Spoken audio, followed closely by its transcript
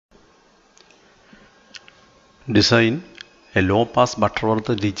Design a low-pass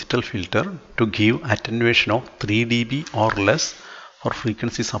Butterworth digital filter to give attenuation of 3 dB or less for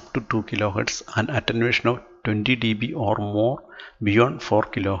frequencies up to 2 kHz and attenuation of 20 dB or more beyond 4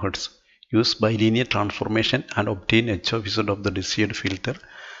 kHz. Use bilinear transformation and obtain HOZ of the desired filter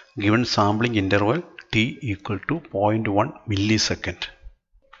given sampling interval t equal to 0.1 millisecond.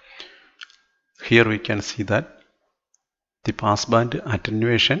 Here we can see that the passband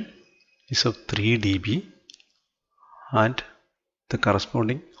attenuation is of 3 dB and the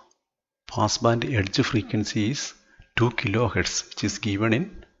corresponding passband edge frequency is 2 kHz, which is given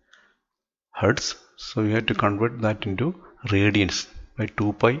in Hertz. So we have to convert that into radians by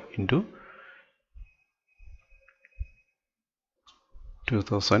 2 pi into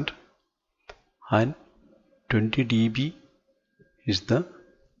 2000, and 20 dB is the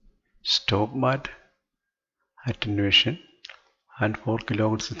stop band attenuation and 4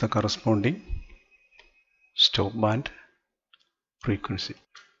 kHz is the corresponding stop band frequency.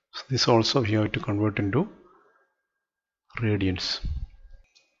 So this also we have to convert into radians,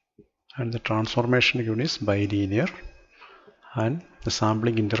 and the transformation unit is bilinear and the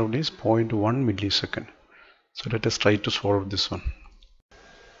sampling interval is 0.1 millisecond. So let us try to solve this one.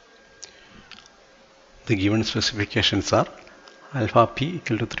 The given specifications are alpha p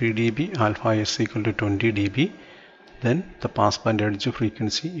equal to 3 dB, alpha s equal to 20 dB, then the passband edge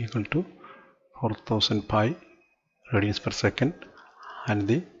frequency equal to 4000 pi radians per second and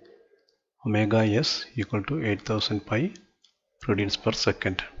the omega s equal to 8000 pi radians per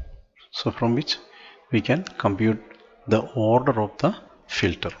second. So from which we can compute the order of the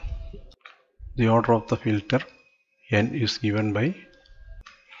filter. The order of the filter n is given by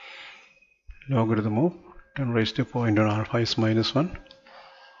logarithm of 10 raised to 4 into alpha is minus 1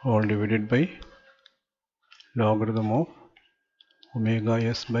 all divided by logarithm of omega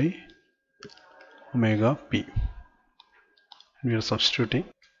s by omega p. We are substituting,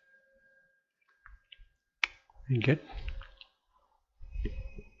 we get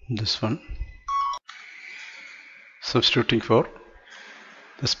this one. Substituting for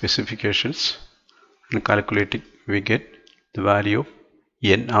the specifications and calculating, we get the value of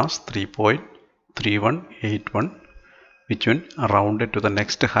n as 3.3181, which when rounded to the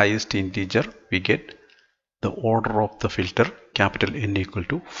next highest integer we get the order of the filter capital N equal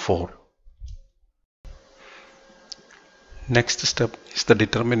to 4. Next step is the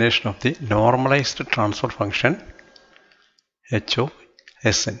determination of the normalized transfer function h of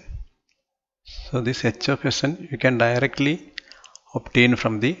Sn. So this h of Sn you can directly obtain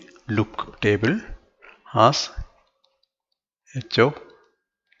from the lookup table as h of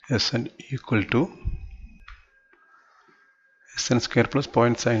Sn equal to Sn square plus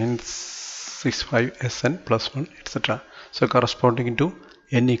 0.765 Sn plus 1 etc. So corresponding to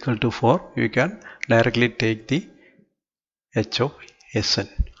n equal to 4, you can directly take the h of Sn,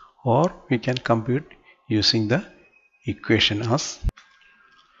 or we can compute using the equation as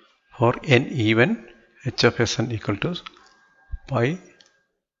for n even h of Sn equal to pi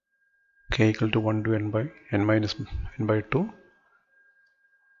k equal to 1 to n by n minus n by 2,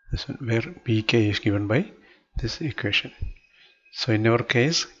 this one where bk is given by this equation. So in our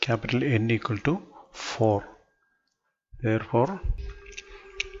case capital N equal to 4, therefore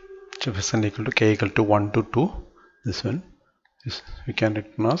h of Sn equal to k equal to 1 to 2, this one is we can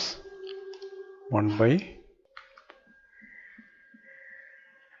written as 1 by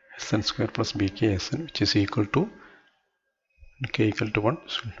Sn square plus bk Sn, which is equal to k equal to 1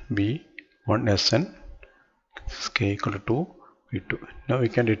 b 1 Sn k equal to 2 b2. Now we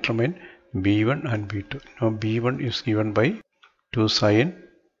can determine b1 and b2. Now b1 is given by 2 sine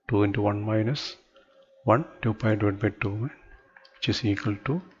 2 into 1 minus 1 2 pi divided by 2, which is equal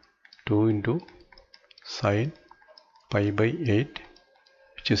to 2 into sine pi by 8,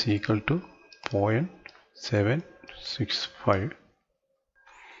 which is equal to 0.765.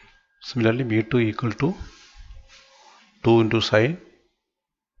 Similarly b2 equal to 2 into sine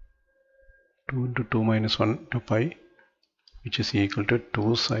 2 into 2 minus 1 to pi, which is equal to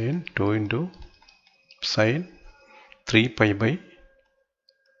 2 sine 2 into sine 3 pi by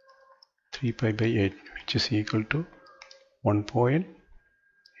 8, which is equal to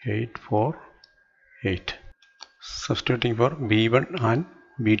 1.848. Substituting for b1 and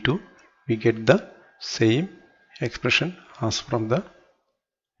b2, we get the same expression as from the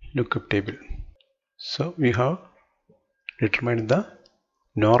lookup table. So we have determined the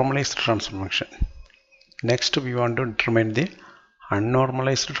normalized transfer function. Next we want to determine the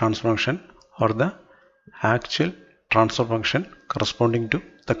unnormalized transfer function or the actual transfer function corresponding to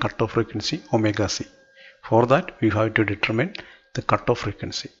the cutoff frequency omega c. For that we have to determine the cutoff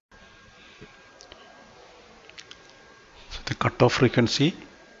frequency. cutoff frequency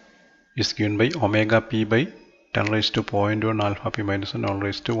is given by omega p by 10 raised to 0.1 alpha p minus 1 all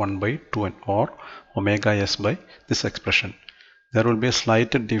raised to 1 by 2n, or omega s by this expression. There will be a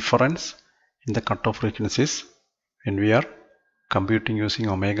slight difference in the cutoff frequencies when we are computing using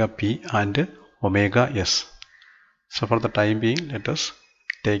omega p and omega s. So for the time being, let us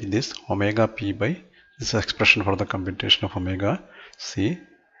take this omega p by this expression for the computation of omega c.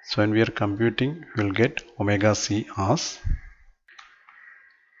 So when we are computing, we will get omega c as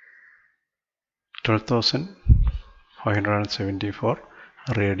 12,574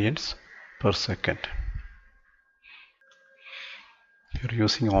 radians per second. If you are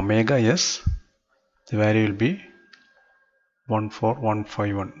using omega s, the value will be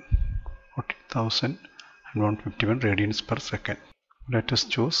 14151, 40,151 radians per second. Let us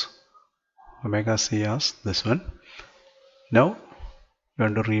choose omega c as this one. Now we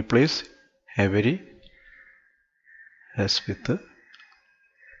want to replace every s with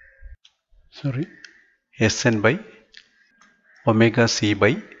Sn by omega c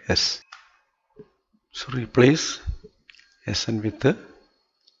by s. So replace Sn with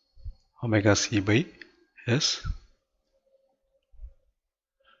omega c by s.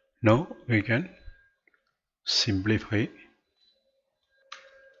 Now we can simplify,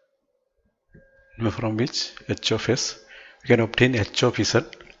 from which h of s we can obtain h of z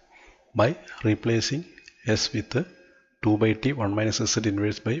by replacing s with 2 by t 1 minus z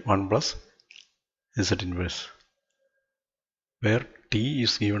inverse by 1 plus z inverse, where t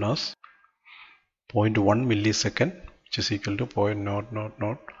is given as 0.1 millisecond, which is equal to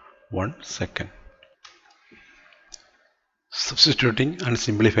 0.0001 second. Substituting and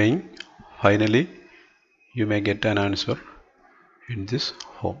simplifying, finally you may get an answer in this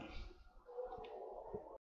form.